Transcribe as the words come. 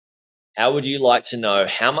how would you like to know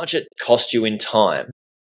how much it cost you in time,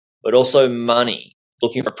 but also money,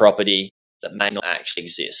 looking for a property that may not actually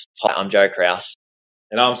exist? Hi, I'm Joe Kraus.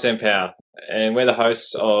 And I'm Sam Power. And we're the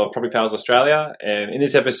hosts of Property Pals Australia. And in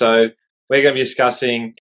this episode, we're going to be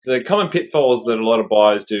discussing the common pitfalls that a lot of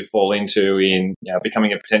buyers do fall into in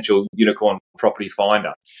becoming a potential unicorn property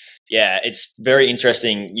finder. Yeah, it's very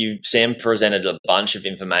interesting. Sam presented a bunch of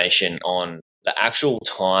information on the actual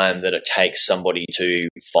time that it takes somebody to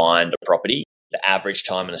find a property, the average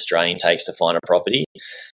time an Australian takes to find a property.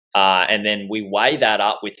 And then we weigh that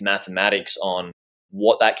up with mathematics on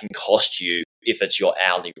what that can cost you if it's your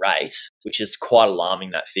hourly rate, which is quite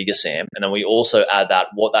alarming, that figure, Sam. And then we also add that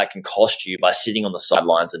what that can cost you by sitting on the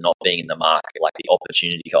sidelines and not being in the market, like the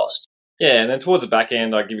opportunity cost. Yeah, and then towards the back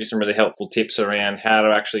end, I give you some really helpful tips around how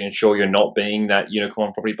to actually ensure you're not being that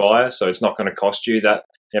unicorn property buyer. So it's not going to cost you that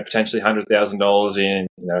potentially $100,000 in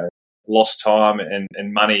lost time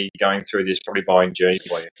and money going through this property buying journey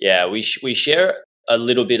for you. Yeah, we share a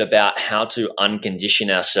little bit about how to uncondition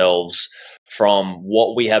ourselves from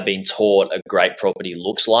what we have been taught a great property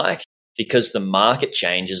looks like, because the market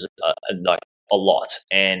changes a lot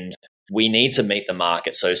and we need to meet the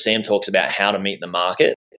market. So Sam talks about how to meet the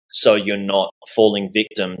market so you're not falling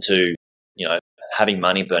victim to, having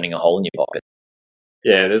money burning a hole in your pocket.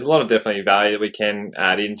 Yeah, there's a lot of definitely value that we can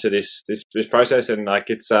add into this process, and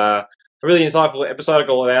it's a really insightful episode. I got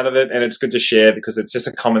a lot out of it, and it's good to share because it's just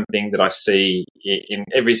a common thing that I see in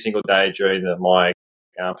every single day during my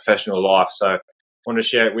professional life. So I want to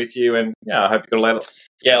share it with you, and I hope you got a lot.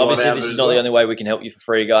 Yeah, obviously this is not the only way we can help you for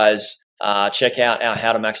free, guys. Check out our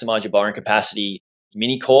How to Maximize Your Borrowing Capacity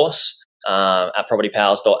mini course at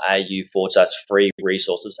propertypals.au/free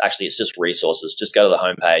resources. Actually, it's just resources. Just go to the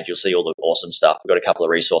homepage. You'll see all the awesome stuff. We've got a couple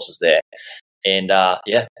of resources there. And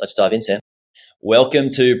let's dive in, Sam. Welcome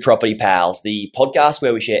to Property Pals, the podcast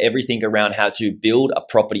where we share everything around how to build a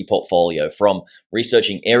property portfolio, from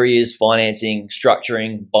researching areas, financing,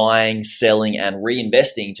 structuring, buying, selling, and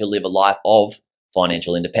reinvesting to live a life of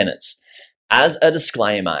financial independence. As a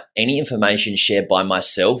disclaimer, any information shared by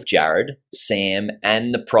myself, Jared, Sam,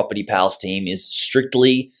 and the Property Pals team is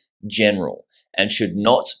strictly general and should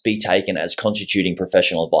not be taken as constituting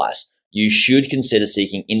professional advice. You should consider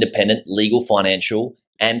seeking independent legal, financial,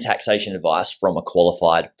 and taxation advice from a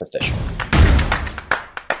qualified professional.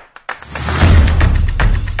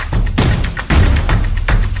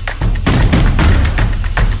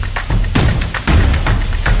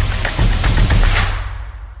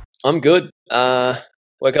 I'm good.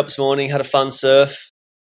 Woke up this morning, had a fun surf.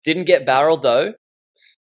 Didn't get barreled though.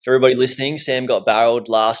 For everybody listening, Sam got barreled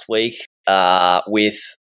last week with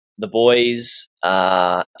the boys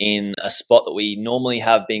in a spot that we normally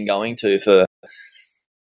have been going to for,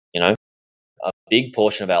 a big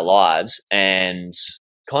portion of our lives, and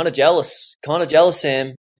kind of jealous,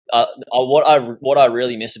 Sam. What I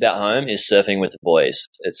really miss about home is surfing with the boys.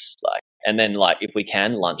 It's and then if we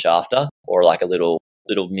can, lunch after, or a little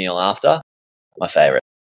meal after. My favorite.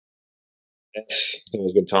 It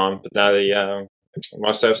was a good time, but no,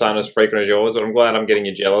 my surf's aren't as frequent as yours, but I'm glad I'm getting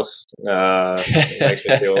you jealous. It makes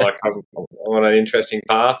me feel like I'm on an interesting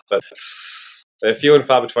path, but they're few and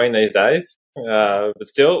far between these days. But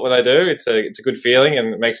still, when they do, it's a good feeling,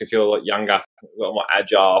 and it makes me feel a lot younger, a lot more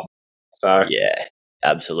agile. So yeah,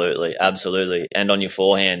 absolutely, and on your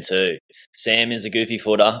forehand too. Sam is a goofy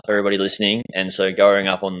footer for everybody listening, and so growing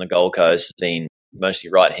up on the Gold Coast has been mostly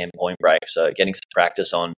right hand point break. So getting some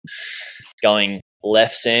practice on going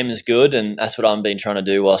left, Sam, is good, and that's what I've been trying to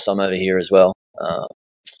do whilst I'm over here as well. But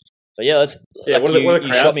yeah, let's. Yeah, what are the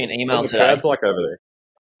crowds? Shot me an email today. What are the crowds like over there?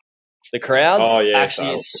 The crowds,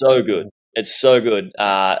 it's so good. It's so good.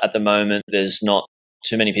 At the moment, there's not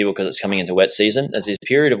too many people because it's coming into wet season. There's this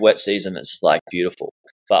period of wet season that's beautiful,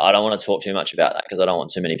 but I don't want to talk too much about that because I don't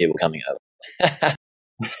want too many people coming over.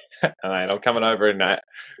 All right, I'm coming over in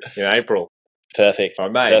April. Perfect. So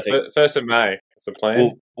May. Perfect. 1st of May. That's the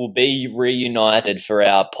plan. We'll be reunited for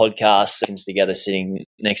our podcast sessions together, sitting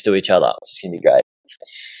next to each other, which is going to be great.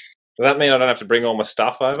 Does that mean I don't have to bring all my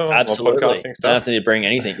stuff over? Absolutely. My podcasting stuff? Don't have to bring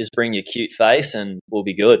anything. Just bring your cute face and we'll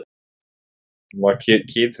be good. My cute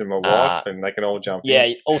kids and my wife, and they can all jump in.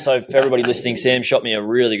 Yeah, also for everybody listening, Sam shot me a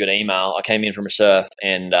really good email. I came in from a surf,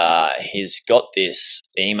 and he's got this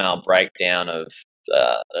email breakdown of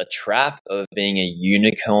the trap of being a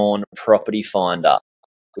unicorn property finder,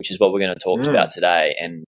 which is what we're going to talk about today.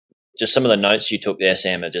 And just some of the notes you took there,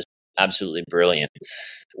 Sam, are just absolutely brilliant.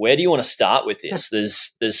 Where do you want to start with this?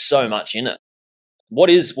 There's so much in it. What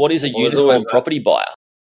is a unicorn property buyer?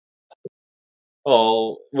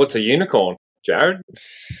 Well, what's a unicorn, Jared?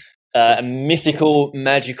 A mythical,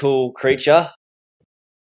 magical creature.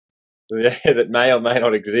 that may or may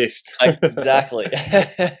not exist. Exactly.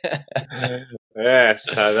 Yeah,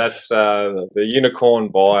 so that's the unicorn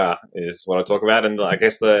buyer is what I talk about, and I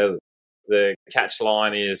guess the catch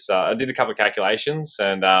line is I did a couple of calculations,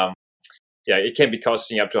 and it can be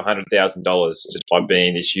costing you up to $100,000 just by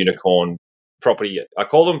being this unicorn property. I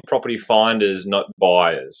call them property finders, not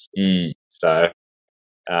buyers. So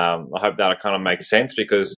I hope that kind of makes sense,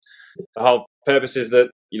 because the whole purpose is that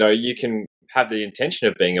you can have the intention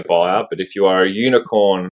of being a buyer, but if you are a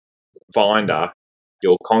unicorn finder,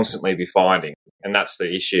 you'll constantly be finding, and that's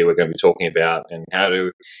the issue we're going to be talking about, and how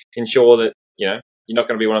to ensure that you're not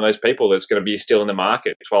going to be one of those people that's going to be still in the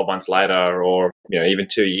market 12 months later, or even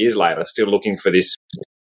 2 years later, still looking for this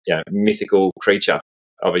mythical creature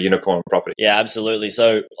of a unicorn property. Yeah, absolutely.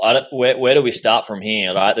 So where do we start from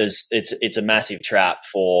here? Right, it's a massive trap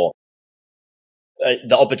for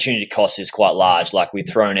the opportunity cost is quite large. Like, we've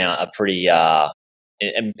thrown out a pretty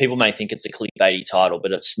and people may think it's a clickbaity title,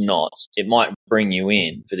 but it's not. It might bring you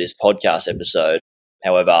in for this podcast episode.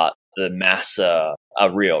 However, the maths are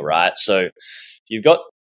real, right? So you've got,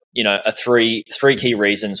 three key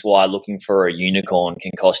reasons why looking for a unicorn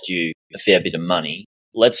can cost you a fair bit of money.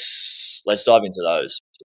 Let's dive into those.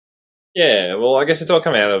 Yeah, well, I guess it's all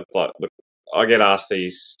come out of, like, look, I get asked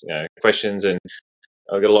these questions, and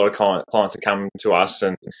I've got a lot of clients that come to us,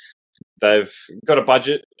 and they've got a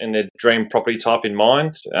budget and their dream property type in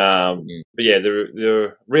mind. But yeah,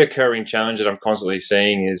 the reoccurring challenge that I'm constantly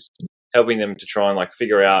seeing is helping them to try and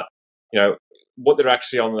figure out, what they're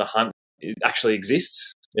actually on the hunt actually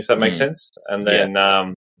exists, if that makes sense. And then,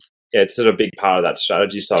 it's sort of a big part of that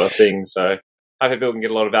strategy side of things. So I hope people can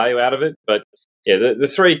get a lot of value out of it. But yeah, the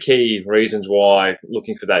three key reasons why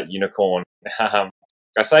looking for that unicorn,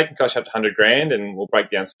 I say it can cost you up to $100,000, and we'll break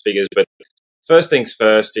down some figures. But first things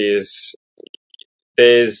first is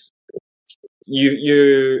there's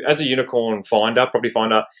you as a unicorn finder, property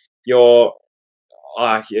finder, you're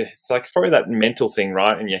it's probably that mental thing,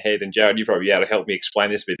 right, in your head. And Jared, you probably be able to help me explain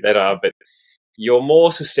this a bit better, but you're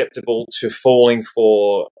more susceptible to falling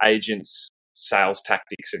for agents' sales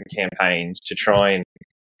tactics and campaigns to try and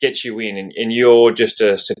get you in, and you're just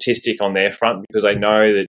a statistic on their front, because they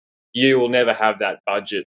know that you will never have that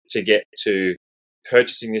budget to get to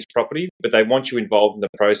purchasing this property, but they want you involved in the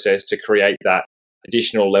process to create that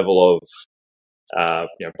additional level of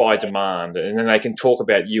buy demand, and then they can talk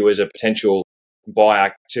about you as a potential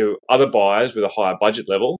buyer to other buyers with a higher budget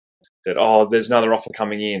level, that there's another offer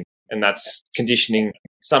coming in, and that's conditioning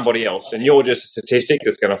somebody else, and you're just a statistic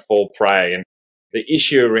that's going to fall prey. And the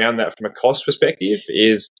issue around that from a cost perspective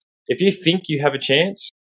is, if you think you have a chance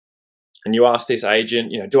and you ask this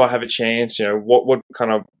agent, do I have a chance? What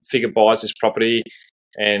kind of figure buys this property?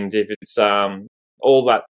 And if it's all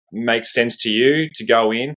that makes sense to you to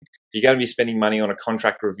go in, you're going to be spending money on a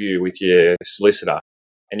contract review with your solicitor,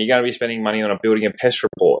 and you're going to be spending money on a building and pest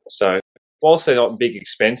report. So whilst they're not big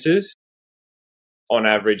expenses, on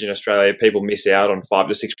average in Australia, people miss out on 5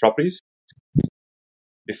 to 6 properties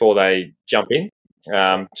before they jump in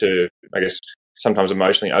to, I guess, sometimes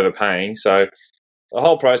emotionally overpaying. So the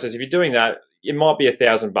whole process, if you're doing that, it might be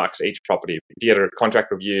 $1,000 each property. If you get a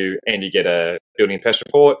contract review and you get a building and pest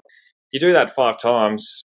report, you do that 5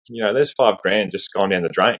 times, there's $5,000 just gone down the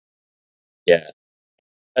drain. Yeah,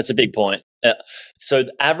 that's a big point. So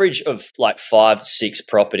the average of 5 to 6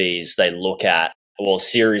 properties they look at, or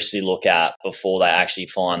seriously look at, before they actually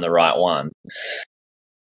find the right one.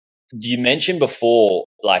 You mentioned before,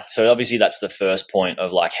 so obviously that's the first point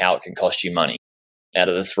of how it can cost you money out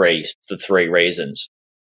of the three reasons.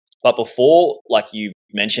 But before, you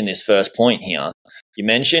mentioned this first point here, you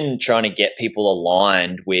mentioned trying to get people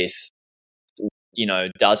aligned with,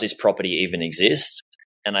 does this property even exist?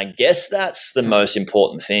 And I guess that's the most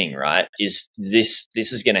important thing, right? Is this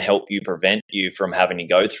is going to help you prevent you from having to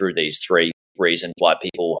go through these 3 reasons why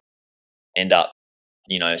people end up,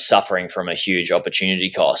 suffering from a huge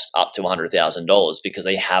opportunity cost up to $100,000, because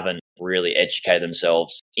they haven't really educated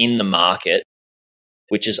themselves in the market,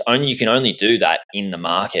 which is you can only do that in the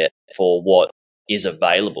market for what is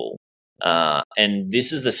available. And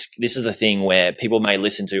this is the thing where people may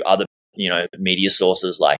listen to other, media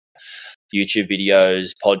sources like YouTube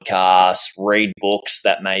videos, podcasts, read books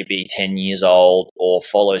that may be 10 years old, or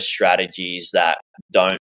follow strategies that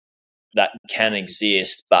can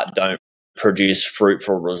exist but don't produce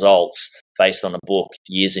fruitful results based on a book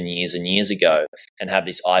years and years and years ago, and have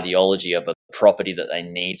this ideology of a property that they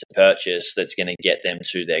need to purchase that's going to get them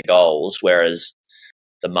to their goals, whereas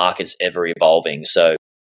the market's ever evolving. So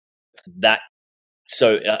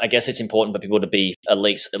I guess it's important for people to be at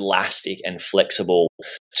least elastic and flexible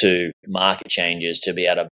to market changes, to be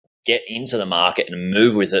able to get into the market and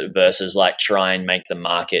move with it versus like try and make the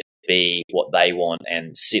market be what they want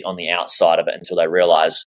and sit on the outside of it until they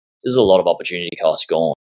realize there's a lot of opportunity cost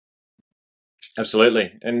gone.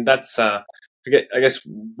 Absolutely. And that's, I guess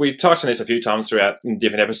we touched on this a few times throughout in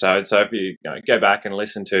different episodes. So if you, go back and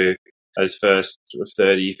listen to those first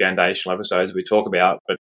 30 foundational episodes we talk about,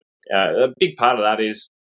 but a big part of that is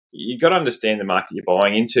you've got to understand the market you're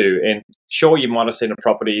buying into. And sure, you might have seen a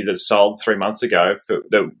property that sold 3 months ago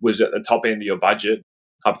that was at the top end of your budget,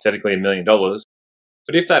 hypothetically $1 million.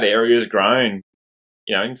 But if that area has grown,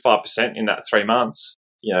 in 5% in that 3 months,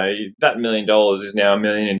 that $1 million is now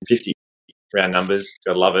 $1,050,000, round numbers.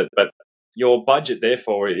 Gotta love it. But your budget,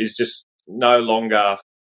 therefore, is just no longer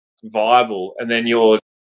viable. And then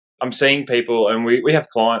I'm seeing people, and we have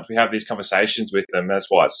clients, we have these conversations with them. That's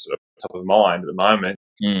why it's sort of top of mind at the moment.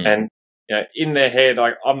 And in their head,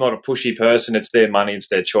 I'm not a pushy person. It's their money, it's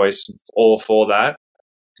their choice, all for that.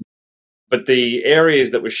 But the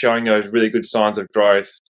areas that were showing those really good signs of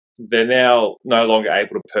growth, they're now no longer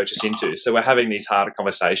able to purchase into. So we're having these harder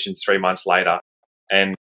conversations 3 months later,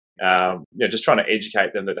 and just trying to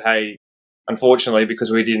educate them that, hey, unfortunately,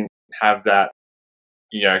 because we didn't have that,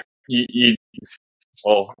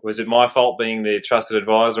 or was it my fault being the trusted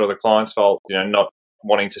advisor or the client's fault, not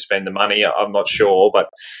wanting to spend the money? I'm not sure, but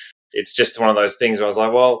it's just one of those things where I was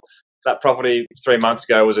like, well, that property 3 months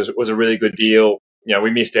ago was a really good deal.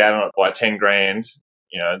 We missed out on it by 10 grand.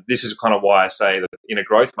 This is kind of why I say that in a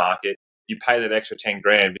growth market, you pay that extra 10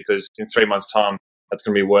 grand because in 3 months' time, that's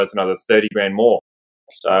going to be worth another 30 grand more.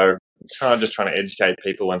 So it's kind of just trying to educate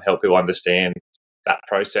people and help people understand that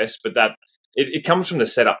process. But that it comes from the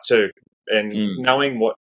setup too, and knowing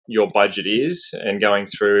what your budget is and going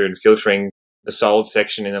through and filtering the sold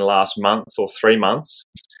section in the last month or 3 months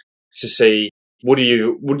to see would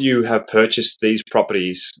you have purchased these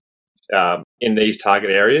properties in these target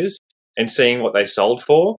areas and seeing what they sold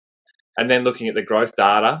for, and then looking at the growth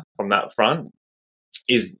data from that front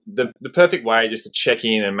is the perfect way just to check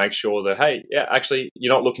in and make sure that, hey, yeah, actually,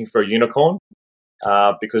 you're not looking for a unicorn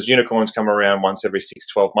because unicorns come around once every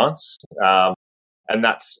 12 months, and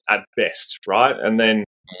that's at best, right? And then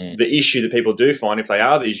the issue that people do find if they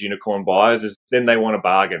are these unicorn buyers is then they want to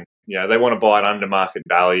bargain. They want to buy it under market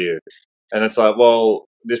value. And it's like, well,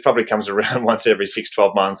 this probably comes around once every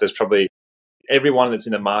 12 months. There's probably everyone that's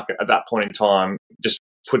in the market at that point in time just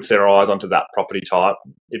puts their eyes onto that property type.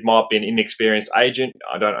 It might be an inexperienced agent,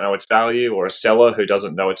 I don't know its value, or a seller who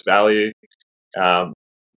doesn't know its value. And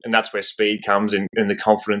that's where speed comes in the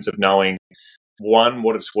confidence of knowing, one,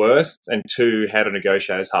 what it's worth, and two, how to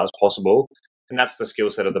negotiate as hard as possible. And that's the skill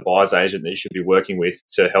set of the buyer's agent that you should be working with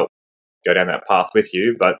to help go down that path with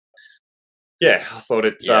you. But yeah, I thought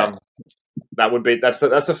it's that's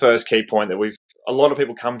the first key point that a lot of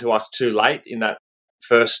people come to us too late in that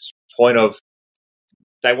first point of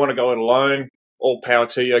they want to go it alone. All power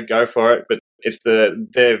to you, go for it. But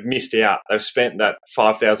they've missed out. They've spent that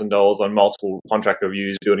 $5,000 on multiple contract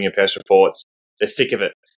reviews, building a pest reports. They're sick of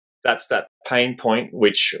it. That's that pain point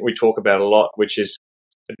which we talk about a lot, which is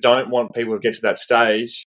I don't want people to get to that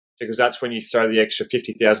stage because that's when you throw the extra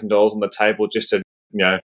 $50,000 on the table just to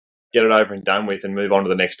get it over and done with and move on to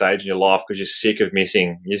the next stage in your life because you're sick of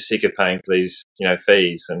paying for these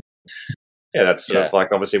fees. And that's sort of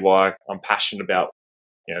like obviously why I'm passionate about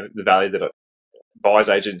the value that buyer's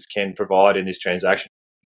agents can provide in this transaction.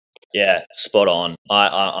 Yeah, spot on.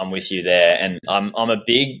 I'm with you there, and I'm a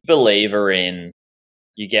big believer in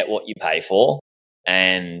you get what you pay for,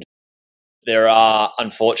 and there are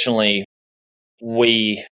unfortunately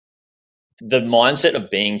the mindset of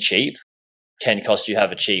being cheap can cost you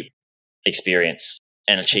have a cheap experience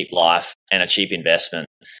and a cheap life and a cheap investment.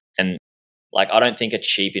 And I don't think a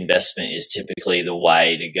cheap investment is typically the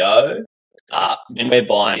way to go. When we're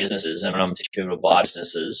buying businesses, and when I'm teaching people to buy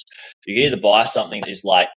businesses, you can either buy something that is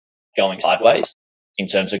going sideways in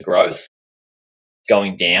terms of growth,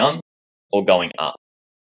 going down, or going up.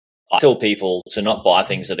 I tell people to not buy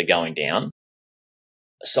things that are going down.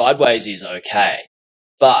 Sideways is okay.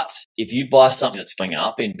 But if you buy something that's going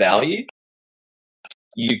up in value,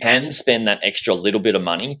 you can spend that extra little bit of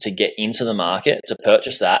money to get into the market to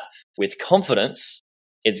purchase that with confidence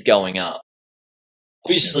it's going up.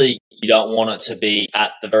 Obviously, you don't want it to be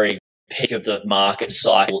at the very peak of the market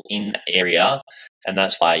cycle in that area, and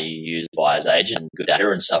that's why you use buyer's agent and good data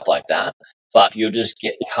and stuff like that. But if you're just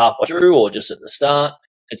getting halfway through or just at the start,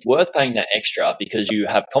 it's worth paying that extra because you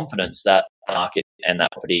have confidence that the market and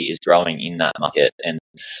that property is growing in that market. And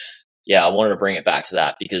I wanted to bring it back to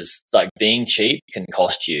that because being cheap can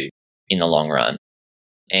cost you in the long run.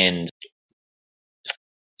 And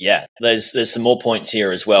Yeah, there's some more points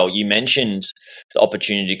here as well. You mentioned the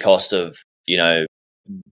opportunity cost of,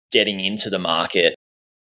 getting into the market,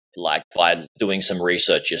 like by doing some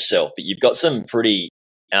research yourself, but you've got some pretty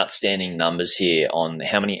outstanding numbers here on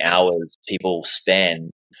how many hours people spend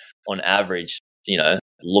on average,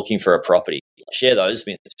 looking for a property. Share those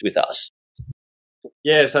with us.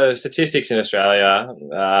 Yeah, so statistics in Australia,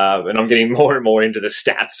 and I'm getting more and more into the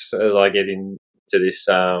stats as I get into this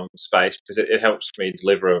space, because it helps me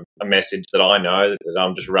deliver a message that I know that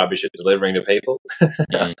I'm just rubbish at delivering to people.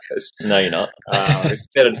 No, you're not. It's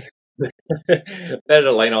better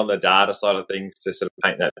to lean on the data side of things to sort of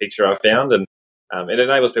paint that picture I found, and it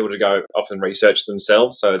enables people to go off and research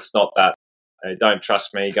themselves. So it's not that don't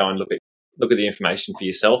trust me, go and look at the information for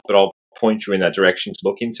yourself, but I'll point you in that direction to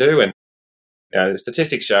look into. And the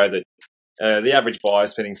statistics show that the average buyer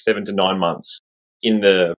is spending 7 to 9 months in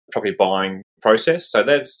the property buying process. So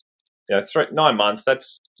that's 9 months.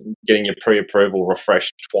 That's getting your pre-approval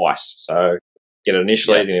refreshed twice. So get it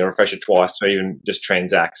initially, then you refresh it twice to even just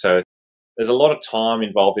transact. So there's a lot of time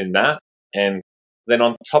involved in that. And then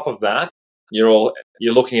on top of that, you're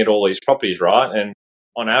looking at all these properties, right? And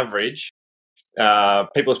on average,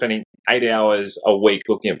 people are spending 8 hours a week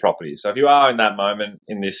looking at properties. So if you are in that moment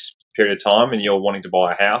in this period of time and you're wanting to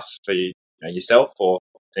buy a house for yourself or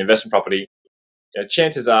an investment property,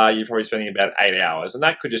 chances are you're probably spending about 8 hours. And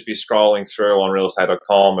that could just be scrolling through on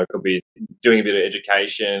realestate.com. It could be doing a bit of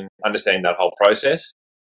education, understanding that whole process.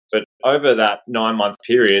 But over that 9-month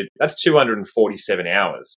period, that's 247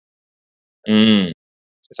 hours.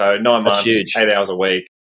 So 9 months, huge. 8 hours a week,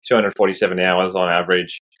 247 hours on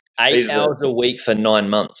average. 8 hours a week for 9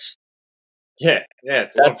 months. Yeah,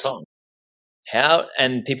 it's a lot of time.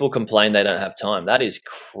 And people complain they don't have time. That is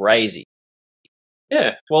crazy.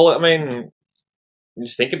 Yeah, well, I mean,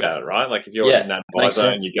 just think about it, right? Like if you're in that buy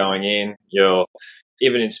zone, you're going in, you're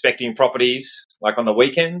even inspecting properties, like on the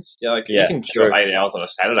weekends, you can show 8 hours on a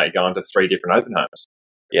Saturday going to 3 different open homes.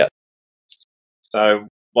 Yeah. So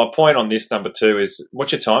my point on this number 2 is,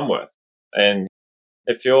 what's your time worth? And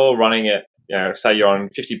if you're running it, say you're on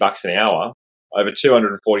 $50 an hour over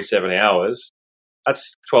 247 hours,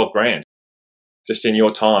 that's 12 grand just in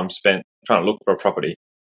your time spent trying to look for a property.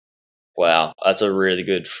 Wow, that's a really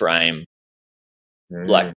good frame.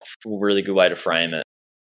 Like, really good way to frame it.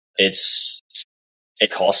 It's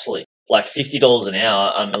costly. Like $50 an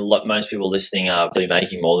hour. Most people listening are probably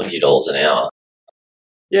making more than $50 an hour.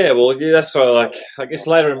 Yeah, well, that's for I guess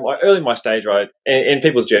early in my stage, right? And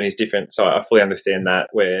people's journey is different, so I fully understand that,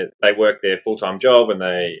 where they work their full-time job and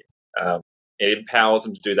it empowers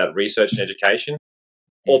them to do that research and education.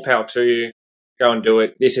 All power to you. Go and do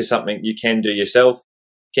it. This is something you can do yourself.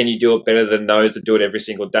 Can you do it better than those that do it every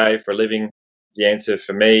single day for a living? The answer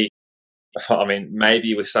for me, I mean,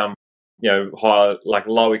 maybe with some, high,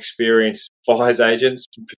 low experience buyer's agents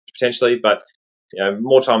potentially, but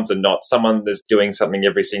more times than not, someone that's doing something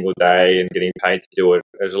every single day and getting paid to do it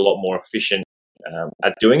is a lot more efficient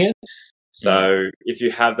at doing it. So if you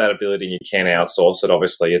have that ability and you can outsource it,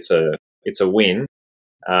 obviously it's a win.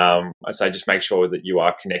 I'd say just make sure that you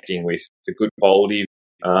are connecting with the good quality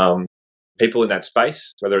people in that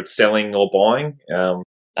space, whether it's selling or buying.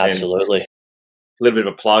 Absolutely. A little bit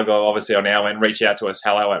of a plug, obviously, on our end. Reach out to us,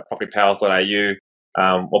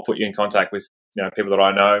 hello@propertypals.au. We'll put you in contact with people that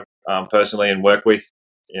I know personally and work with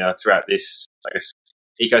throughout this, I guess,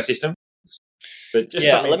 ecosystem. But just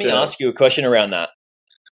let me ask you a question around that.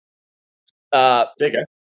 There you go.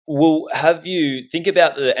 Well, have you think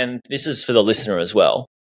about and this is for the listener as well.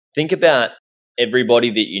 Think about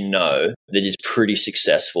everybody that you know that is pretty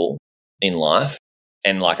successful in life,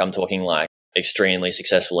 and I'm talking extremely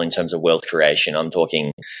successful in terms of wealth creation. I'm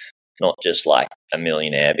talking not just a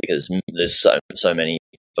millionaire, because there's so many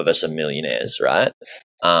of us are millionaires, right?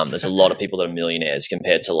 There's a lot of people that are millionaires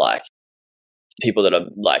compared to people that are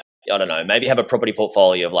I don't know, maybe have a property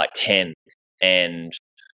portfolio of 10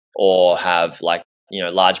 or have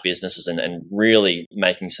large businesses and really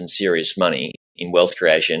making some serious money in wealth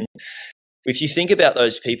creation. If you think about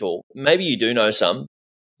those people, maybe you do know some,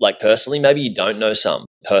 personally, maybe you don't know some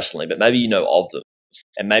personally, but maybe you know of them.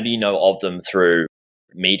 And maybe you know of them through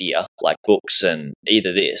media, like books and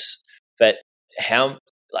either this. But how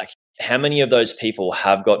many of those people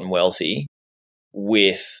have gotten wealthy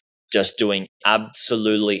with just doing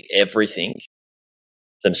absolutely everything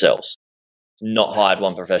themselves, not hired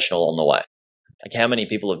one professional on the way? How many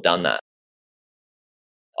people have done that?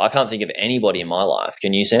 I can't think of anybody in my life.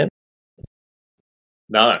 Can you, Sam?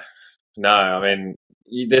 No. I mean,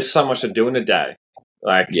 there's so much to do in a day.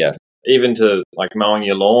 Even to mowing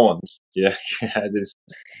your lawns, there's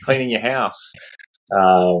cleaning your house.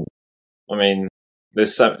 I mean,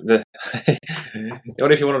 there's some.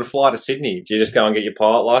 What if you wanted to fly to Sydney? Do you just go and get your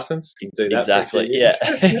pilot license? You can do that exactly. Yeah,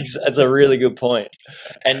 that's a really good point.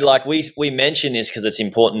 And like we mention this because it's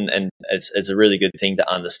important and it's a really good thing to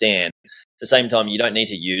understand. At the same time, you don't need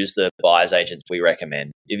to use the buyer's agents we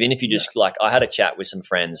recommend. Even if you just like, I had a chat with some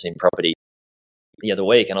friends in property the other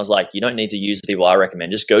week, and I was like, you don't need to use the people I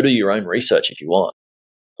recommend. Just go do your own research if you want.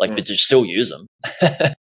 Like, but just still use them.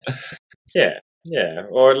 Yeah,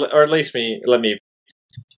 or at least let me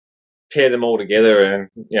pair them all together and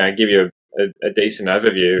give you a decent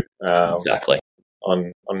overview exactly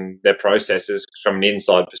on their processes from an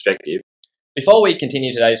inside perspective. Before we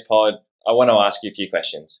continue today's pod, I want to ask you a few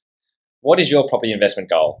questions. What is your property investment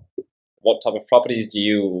goal? What type of properties do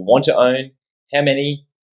you want to own? How many?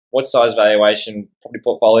 What size valuation property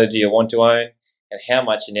portfolio do you want to own? And how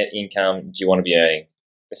much net income do you want to be earning?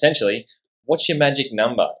 Essentially, what's your magic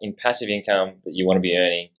number in passive income that you want to be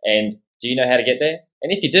earning? And do you know how to get there?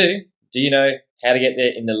 And if you do you know how to get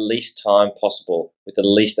there in the least time possible with the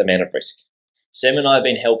least amount of risk? Sam and I have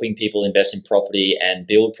been helping people invest in property and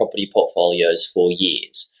build property portfolios for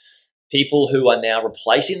years. People who are now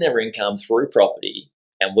replacing their income through property,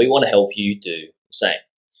 and we want to help you do the same.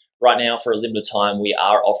 Right now, for a limited time, we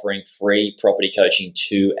are offering free property coaching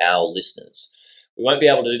to our listeners. We won't be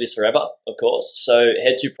able to do this forever, of course, so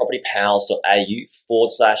head to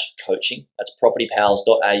propertypals.au/coaching. That's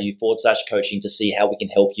propertypals.au/coaching to see how we can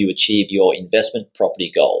help you achieve your investment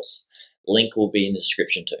property goals. Link will be in the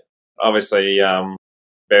description too. Obviously,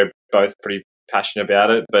 they're both pretty passionate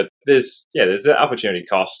about it, but there's the opportunity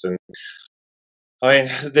cost, and I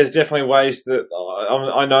mean, there's definitely ways that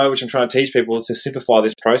I know, which I'm trying to teach people, to simplify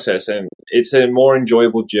this process, and it's a more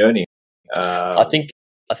enjoyable journey. I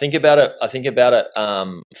think about it.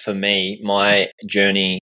 For me, my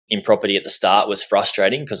journey in property at the start was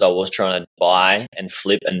frustrating because I was trying to buy and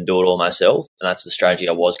flip and do it all myself, and that's the strategy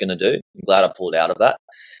I was going to do. I'm glad I pulled out of that.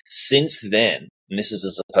 Since then, and this is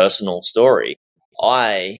as a personal story,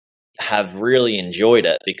 I have really enjoyed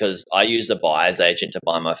it because I used a buyer's agent to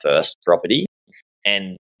buy my first property,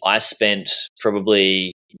 and I spent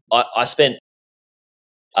probably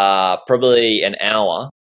an hour,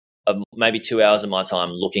 maybe 2 hours of my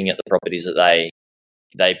time looking at the properties that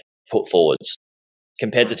they put forwards.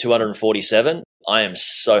 Compared to 247, I am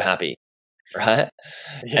so happy, right?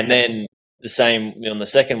 Yeah. And then the same on the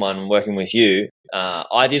second one, working with you,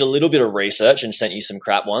 I did a little bit of research and sent you some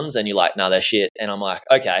crap ones, and you're like, no, they're shit. And I'm like,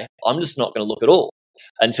 okay, I'm just not going to look at all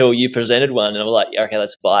until you presented one, and I'm like, okay,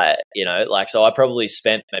 let's buy it. So I probably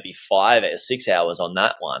spent maybe 5 or 6 hours on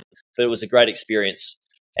that one, but it was a great experience,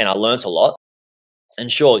 and I learned a lot. And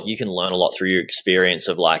sure, you can learn a lot through your experience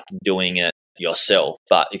of like doing it yourself,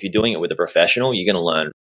 but if you're doing it with a professional, you're going to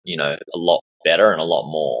learn, a lot better and a lot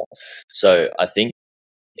more. So I think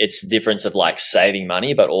it's the difference of like saving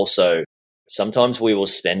money, but also sometimes we will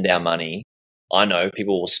spend our money. I know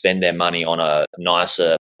people will spend their money on a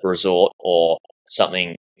nicer resort or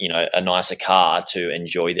something, a nicer car to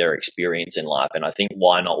enjoy their experience in life. And I think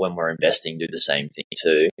why not, when we're investing, do the same thing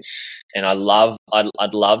too. And I'd love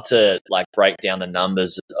to like break down the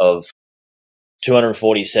numbers of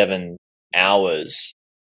 247 hours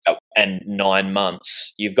and 9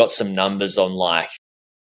 months. You've got some numbers on like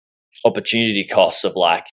opportunity costs of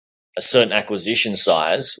like a certain acquisition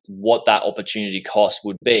size, what that opportunity cost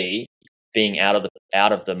would be being out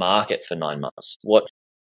of the market for 9 months. What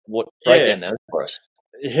break down that for us?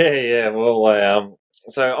 Yeah. Well,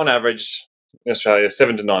 so on average in Australia,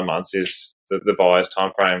 7 to 9 months is the buyer's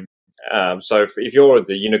time frame. So if you're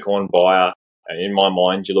the unicorn buyer, in my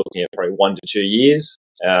mind, you're looking at probably 1 to 2 years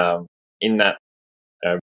in that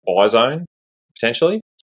buy zone potentially.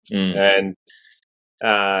 And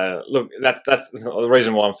look, that's the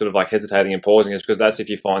reason why I'm sort of like hesitating and pausing, is because that's if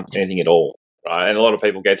you find anything at all, right? And a lot of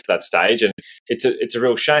people get to that stage, and it's a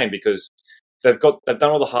real shame because they've done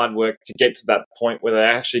all the hard work to get to that point where they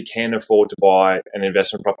actually can afford to buy an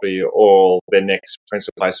investment property or their next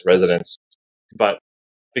principal place of residence. But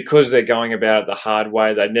because they're going about it the hard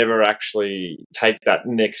way, they never actually take that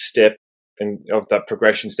next step of that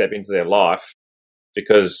progression step into their life,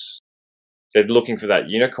 because they're looking for that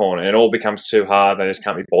unicorn, and it all becomes too hard. They just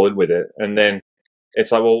can't be bothered with it. And then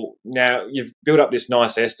it's like, well, now you've built up this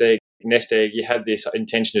nice nest egg. You had this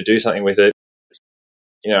intention to do something with it.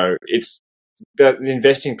 It's the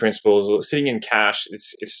investing principles, sitting in cash,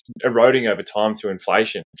 it's eroding over time through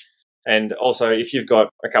inflation. And also, if you've got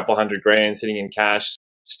a couple $100,000 sitting in cash,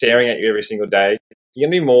 staring at you every single day, you're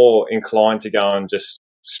going to be more inclined to go and just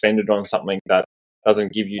spend it on something that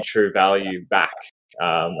doesn't give you true value back.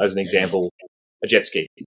 As an example, a jet ski.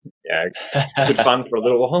 Yeah, good fun for a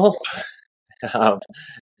little while.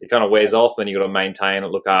 it kind of wears off. Then you got to maintain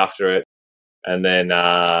it, look after it, and then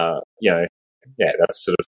that's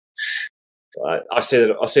sort of I see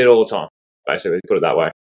it all the time. Basically, put it that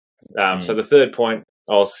way. So the third point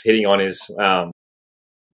I was hitting on is,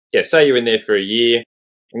 say you're in there for a year,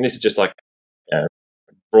 and this is just like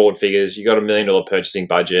broad figures. You got $1 million purchasing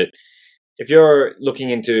budget. If you're looking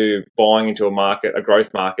into buying into a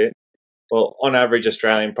growth market, well, on average,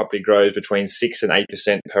 Australian property grows between 6 and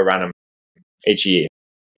 8% per annum each year.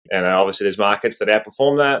 And obviously, there's markets that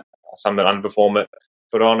outperform that, some that underperform it,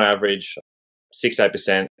 but on average, 6 to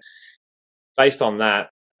 8%. Based on that,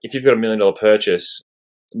 if you've got $1 million purchase,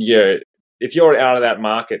 if you're out of that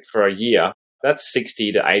market for a year, that's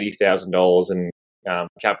 $60,000 to $80,000 in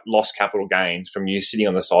lost capital gains from you sitting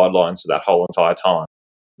on the sidelines for that whole entire time.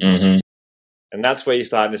 Mm-hmm. And that's where you're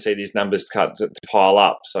starting to see these numbers to pile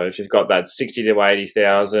up. So if you've got that $60,000 to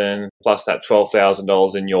 $80,000 plus that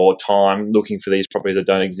 $12,000 in your time looking for these properties that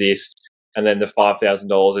don't exist, and then the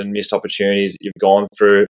 $5,000 in missed opportunities that you've gone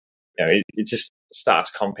through, it just starts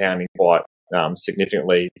compounding quite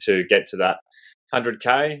significantly to get to that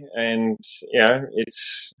 100K. And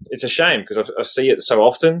it's a shame because I see it so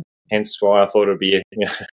often. Hence why I thought it would be a bit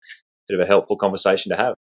of a helpful conversation to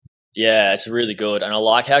have. Yeah, it's really good. And I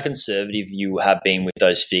like how conservative you have been with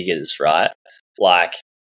those figures, right? Like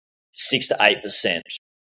 6 to 8%.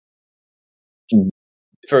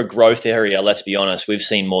 For a growth area, let's be honest, we've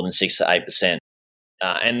seen more than 6 to 8%.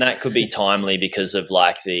 And that could be timely because of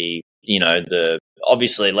like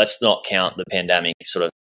obviously let's not count the pandemic sort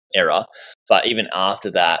of era, but even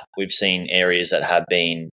after that, we've seen areas that have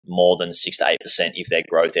been more than 6 to 8% if they're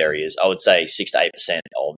growth areas. I would say 6 to 8%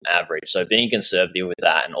 on average. So being conservative with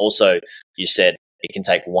that, and also you said it can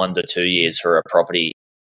take 1 to 2 years for a property,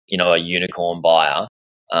 a unicorn buyer,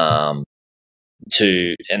 and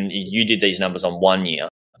you did these numbers on 1 year.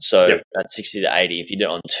 So yep. That's 60 to 80. If you did it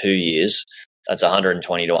on 2 years, that's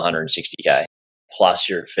 120 to 160K plus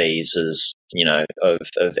your fees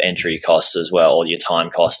of entry costs as well, or your time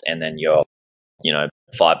cost, and then your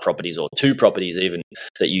 5 properties or 2 properties even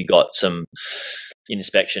that you got some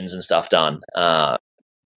inspections and stuff done. I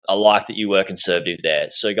like that you were conservative there.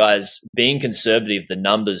 So guys, being conservative, the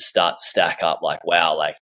numbers start to stack up. Like, wow,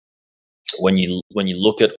 like when you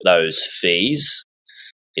look at those fees,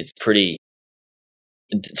 it's pretty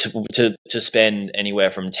to spend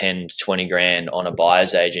anywhere from 10 to 20 grand on a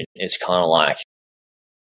buyer's agent. It's kind of like,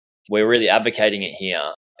 we're really advocating it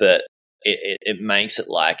here, but it makes it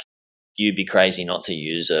like you'd be crazy not to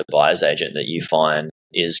use a buyer's agent that you find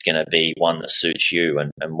is going to be one that suits you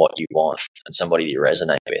and what you want, and somebody that you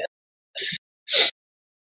resonate with.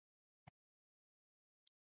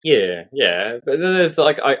 Yeah. But then there's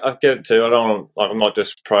I get it too. I'm not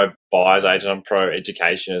just pro buyer's agent, I'm pro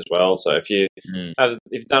education as well. So if you've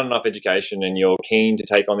done enough education and you're keen to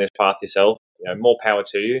take on this path yourself, more power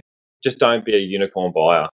to you. Just don't be a unicorn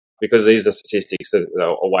buyer, because these are the statistics that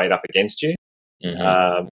are weighed up against you.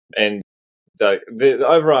 Mm-hmm. And the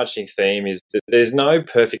overarching theme is that there's no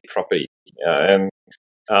perfect property, and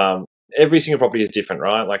every single property is different,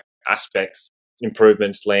 right? Like aspects,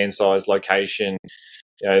 improvements, land size, location.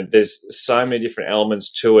 There's so many different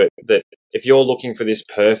elements to it that if you're looking for this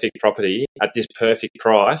perfect property at this perfect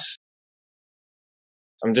price,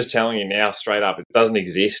 I'm just telling you now straight up, it doesn't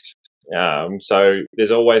exist. So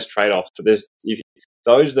there's always trade-offs, but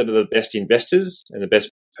those that are the best investors and the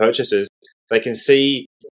best purchasers, they can see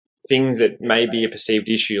things that may be a perceived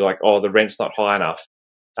issue, like, the rent's not high enough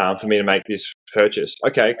for me to make this purchase.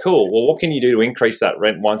 Okay, cool. Well, what can you do to increase that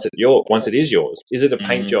rent once it is yours? Is it a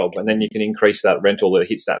paint job, and then you can increase that rental that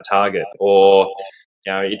hits that target? Or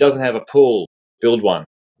it doesn't have a pool, build one.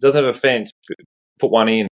 It doesn't have a fence, put one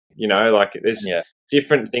in. There's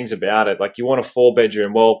different things about it. Like, you want a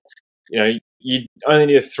 4-bedroom. Well, you only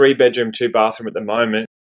need a 3-bedroom, 2-bathroom at the moment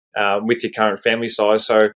with your current family size.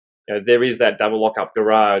 So there is that double lock-up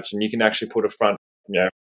garage, and you can actually put a front,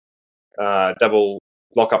 double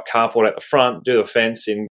lock-up carport at the front, do the fence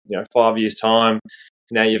in 5 years' time.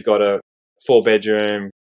 Now you've got a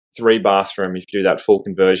 4-bedroom, 3-bathroom if you do that full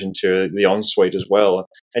conversion to the ensuite as well.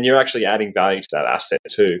 And you're actually adding value to that asset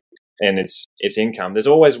too, and it's income. There's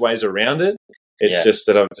always ways around it. It's just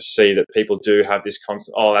that I just see that people do have this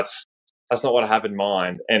constant, that's not what I have in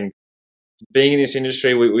mind. And being in this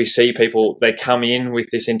industry, we see people, they come in with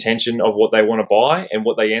this intention of what they want to buy, and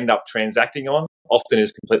what they end up transacting on often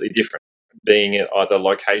is completely different, being it either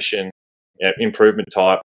location, improvement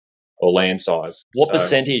type, or land size. What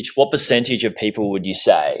percentage of people would you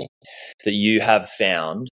say that you have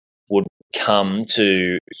found would come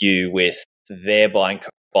to you with their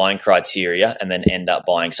buying criteria and then end up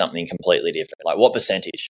buying something completely different? Like, what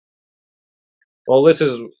percentage? Well, this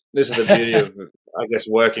is the beauty of, I guess,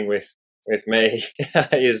 working with me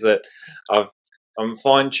is that I'm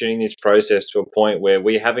fine tuning this process to a point where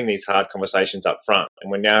we're having these hard conversations up front,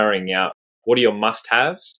 and we're narrowing out what are your must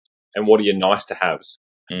haves and what are your nice to haves,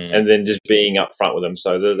 and then just being up front with them.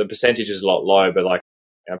 So the percentage is a lot low, but like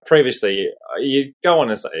previously, you go on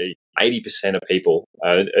and say 80% of people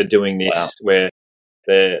are doing this, wow,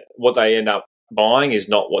 where what they end up buying is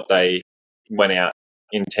not what they went out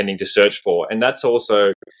intending to search for. And that's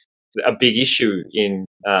also a big issue in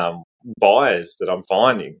buyers that I'm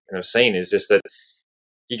finding and I've seen, is just that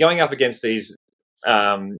you're going up against these,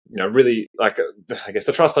 really, like, I guess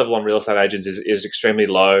the trust level on real estate agents is extremely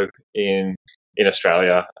low in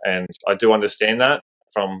Australia. And I do understand that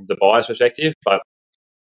from the buyer's perspective, but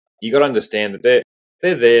you got to understand that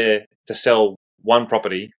they're there to sell one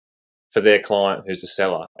property for their client who's the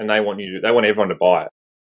seller, and they want everyone to buy it.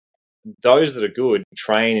 Those that are good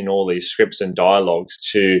train in all these scripts and dialogues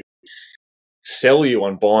to sell you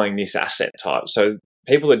on buying this asset type. So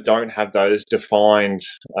people that don't have those defined,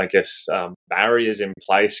 I guess, barriers in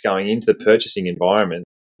place going into the purchasing environment,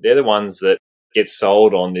 they're the ones that get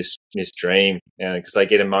sold on this dream, because they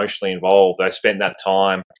get emotionally involved. They've spent that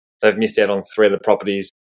time. They've missed out on 3 other properties.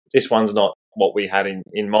 This one's not what we had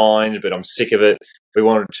in mind, but I'm sick of it. We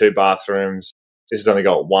wanted 2 bathrooms. This has only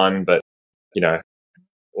got 1, but,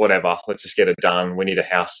 whatever. Let's just get it done. We need a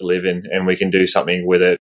house to live in, and we can do something with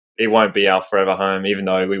it. It won't be our forever home, even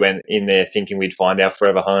though we went in there thinking we'd find our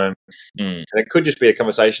forever home. And it could just be a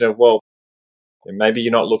conversation of, well, maybe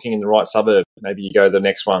you're not looking in the right suburb. Maybe you go to the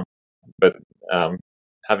next one. But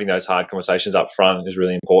having those hard conversations up front is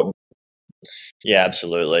really important. Yeah,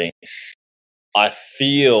 absolutely. I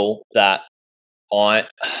feel like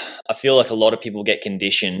a lot of people get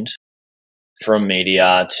conditioned from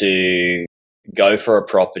media to go for a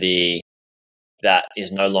property that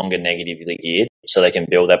is no longer negatively geared, so they can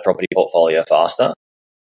build their property portfolio faster.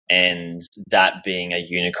 And that being a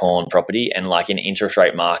unicorn property, and like an interest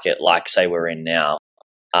rate market, like say we're in now,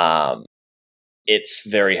 it's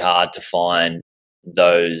very hard to find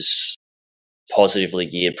those positively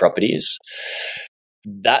geared properties.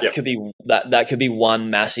 That could be one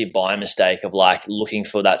massive buy mistake of like looking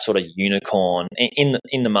for that sort of unicorn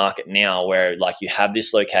in the market now, where like you have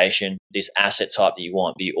this location, this asset type that you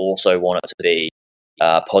want, but you also want it to be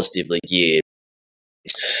positively geared.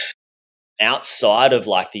 Outside of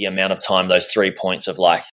like the amount of time, those 3 points of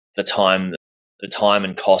like the time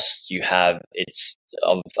and costs you have, it's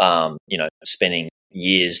of spending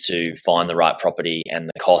years to find the right property, and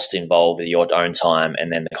the cost involved with your own time,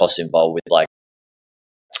 and then the cost involved with like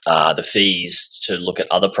the fees to look at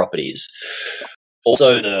other properties.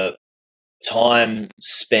 Also, the time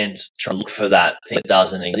spent trying to look for that thing that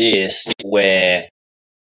doesn't exist, where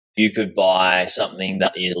you could buy something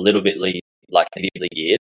that is a little bit like negatively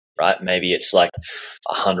geared, right? Maybe it's like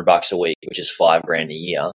 $100 a week, which is $5,000 a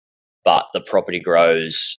year, but the property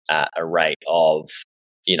grows at a rate of,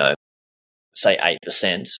 say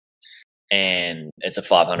 8%, and it's a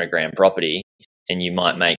 $500,000 property, and you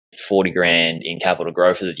might make $40,000 in capital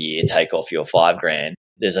growth for the year, take off your $5,000.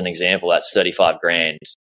 There's an example that's $35,000,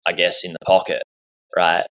 I guess, in the pocket,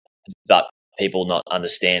 right? But people not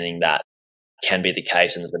understanding that can be the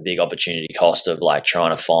case, and there's a big opportunity cost of like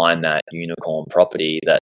trying to find that unicorn property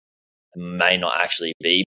that may not actually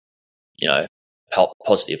be,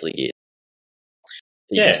 positively geared.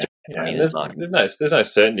 There's no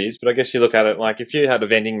certainties, but I guess you look at it like if you had a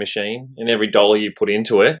vending machine and every dollar you put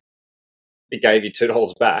into it, it gave you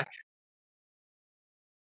 $2 back.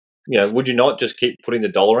 Would you not just keep putting the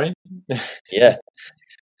dollar in? Yeah.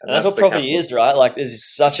 And that's what property is, right? Like,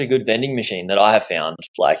 there's such a good vending machine that I have found.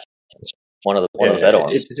 Like, it's one of the better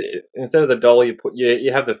ones. Instead of the dollar,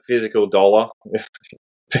 you have the physical dollar.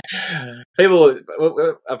 People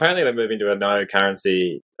apparently we're moving to a no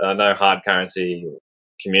hard currency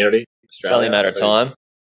community. It's only a matter of time.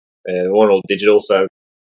 We're all digital, so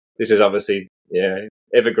this is obviously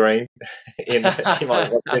evergreen. You might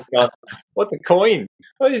watch this guy. What's a coin?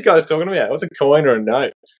 What are these guys talking about? What's a coin or a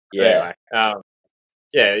note? Yeah. Anyway,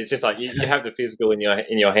 it's just like you have the physical in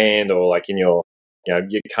your hand, or like in your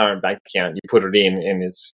your current bank account. You put it in,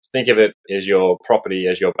 and think of it as your property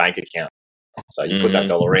as your bank account. So you put that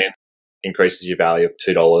dollar in, increases your value of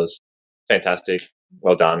 $2. Fantastic,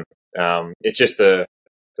 well done. It's just the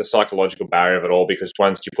psychological barrier of it all, because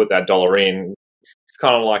once you put that dollar in, it's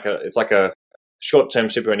kind of like a short-term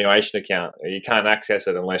superannuation account. You can't access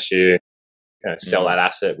it unless you sell that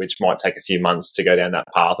asset, which might take a few months to go down that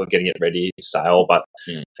path of getting it ready for sale. But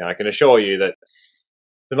I can assure you that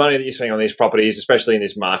the money that you're spending on these properties, especially in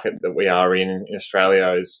this market that we are in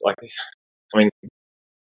Australia, is like,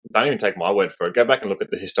 don't even take my word for it. Go back and look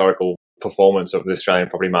at the historical performance of the Australian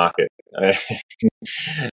property market.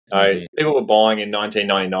 People were buying in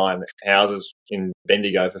 1999 houses in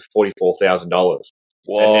Bendigo for $44,000.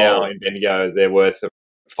 And now in Bendigo, they're worth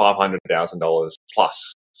 $500,000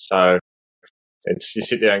 plus. So you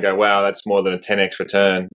sit there and go, wow, that's more than a 10x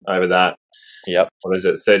return over that. Yep. What is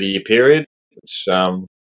it, 30-year period? It's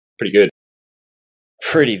pretty good.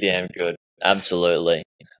 Pretty damn good. Absolutely.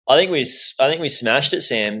 I think we smashed it,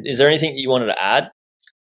 Sam. Is there anything you wanted to add?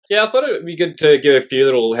 Yeah, I thought it would be good to give a few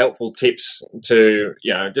little helpful tips to,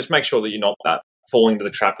 just make sure that you're not falling into the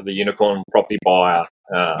trap of the unicorn property buyer.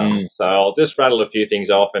 So I'll just rattle a few things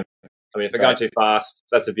off. And I mean, if we're going too fast,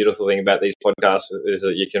 that's the beautiful thing about these podcasts is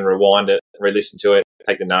that you can rewind it, re-listen to it,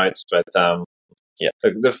 take the notes. But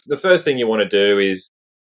the first thing you want to do is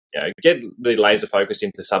get the laser focus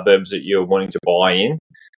into suburbs that you're wanting to buy in.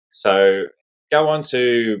 So go on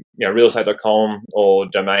to realestate.com or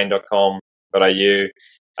domain.com.au.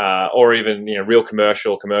 Or even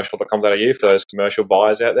realcommercial.com.au for those commercial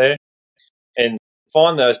buyers out there, and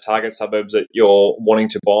find those target suburbs that you're wanting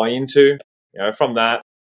to buy into. From that,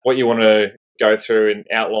 what you want to go through and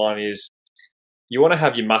outline is you want to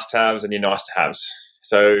have your must-haves and your nice-to-haves.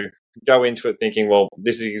 So go into it thinking, well,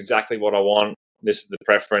 this is exactly what I want. This is the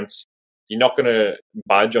preference. You're not going to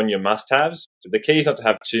budge on your must-haves. The key is not to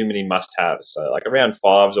have too many must-haves. So like around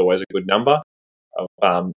 5 is always a good number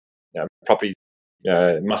of property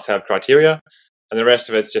must-have criteria, and the rest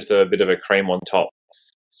of it's just a bit of a cream on top.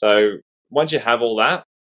 So once you have all that,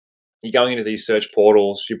 you're going into these search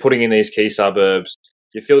portals, you're putting in these key suburbs,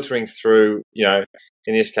 you're filtering through, in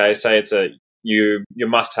this case, say it's your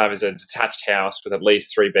must-have is a detached house with at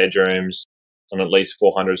least 3 bedrooms on at least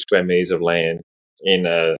 400 square meters of land in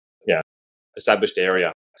a established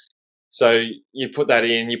area. So you put that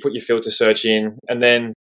in, you put your filter search in, and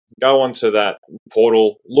then go onto that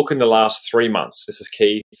portal, look in the last 3 months. This is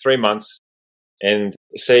key, 3 months, and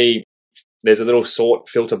see there's a little sort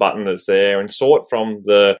filter button that's there, and sort from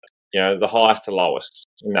the highest to lowest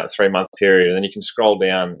in that 3 month period. And then you can scroll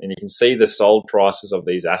down and you can see the sold prices of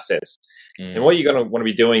these assets. And what you're going to want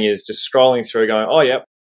to be doing is just scrolling through going, oh, yep,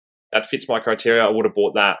 that fits my criteria. I would have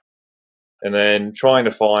bought that. And then trying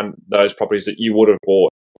to find those properties that you would have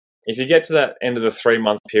bought. If you get to that end of the 3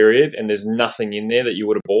 month period and there's nothing in there that you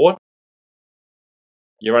would have bought,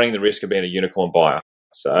 you're running the risk of being a unicorn buyer.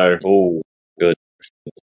 So, good.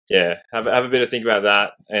 Yeah, have a bit of think about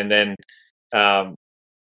that. And then,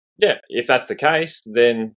 if that's the case,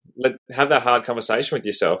 then have that hard conversation with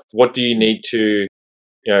yourself. What do you need to,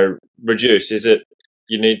 reduce? Is it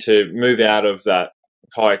you need to move out of that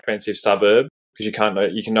high expensive suburb because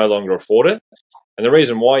you can no longer afford it? And the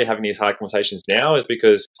reason why you're having these hard conversations now is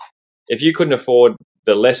because if you couldn't afford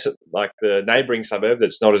the neighbouring suburb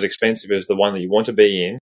that's not as expensive as the one that you want to be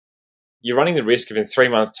in, you're running the risk of in 3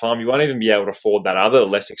 months' time, you won't even be able to afford that other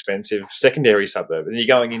less expensive secondary suburb. And you're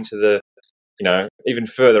going into the, even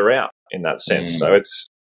further out in that sense. So it's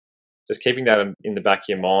just keeping that in the back of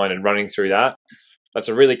your mind and running through that. That's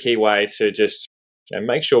a really key way to just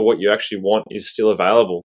make sure what you actually want is still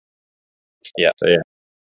available. Yeah. So, yeah.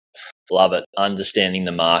 Love it. Understanding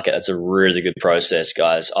the market. That's a really good process,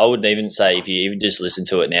 guys. I would even say if you even just listen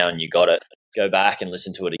to it now and you got it, go back and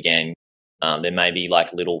listen to it again. There may be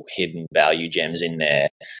like little hidden value gems in there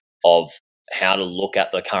of how to look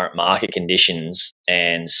at the current market conditions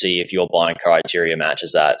and see if your buying criteria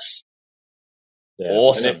matches that.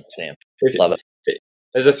 Awesome, Sam. Love it.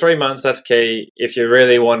 There's a 3 months, that's key. If you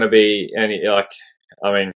really want to be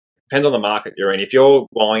depends on the market you're in. If you're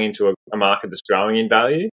buying into a market that's growing in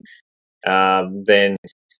value, then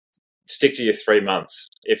stick to your 3 months.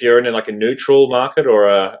 If you're in a neutral market or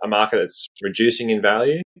a market that's reducing in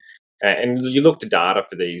value, and you look to data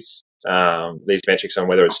for these metrics on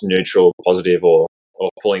whether it's neutral, positive, or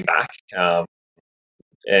pulling back.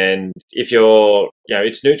 And if you're,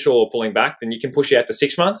 it's neutral or pulling back, then you can push it out to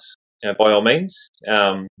 6 months by all means.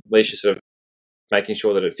 At least you're sort of making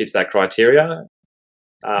sure that it fits that criteria.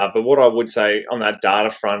 But what I would say on that data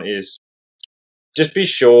front is just be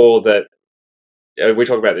sure that we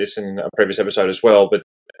talked about this in a previous episode as well, but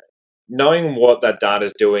knowing what that data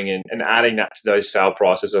is doing and adding that to those sale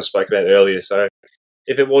prices I spoke about earlier. So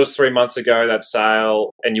if it was 3 months ago, that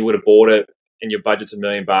sale, and you would have bought it and your budget's $1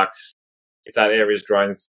 million, if that area's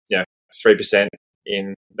grown 3%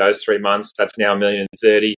 in those 3 months, that's now $1.030 million.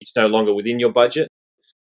 It's no longer within your budget.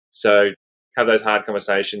 So have those hard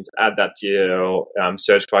conversations, add that to your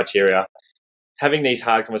search criteria. Having these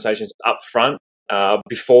hard conversations up front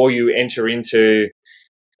before you enter into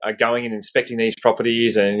going and inspecting these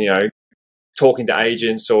properties and, talking to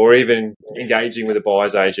agents or even engaging with a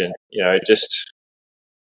buyer's agent, just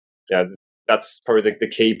that's probably the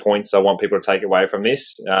key points I want people to take away from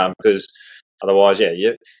this, because otherwise,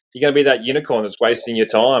 you're going to be that unicorn that's wasting your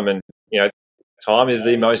time, and time is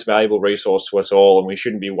the most valuable resource to us all, and we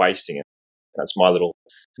shouldn't be wasting it. That's my little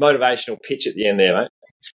motivational pitch at the end there, mate.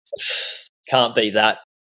 Can't beat that.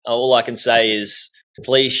 All I can say is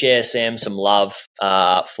please share Sam some love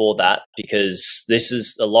for that, because this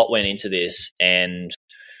is a lot went into this, and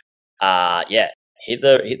hit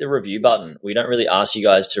the review button. We don't really ask you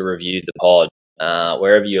guys to review the pod.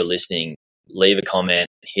 Wherever you're listening, leave a comment,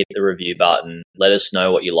 hit the review button, let us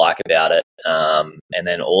know what you like about it, and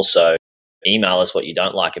then also email us what you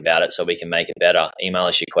don't like about it so we can make it better. Email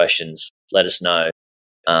us your questions. Let us know.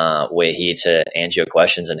 We're here to answer your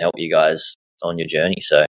questions and help you guys on your journey.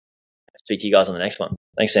 So speak to you guys on the next one.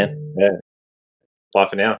 Thanks, Sam. Yeah. Bye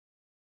for now.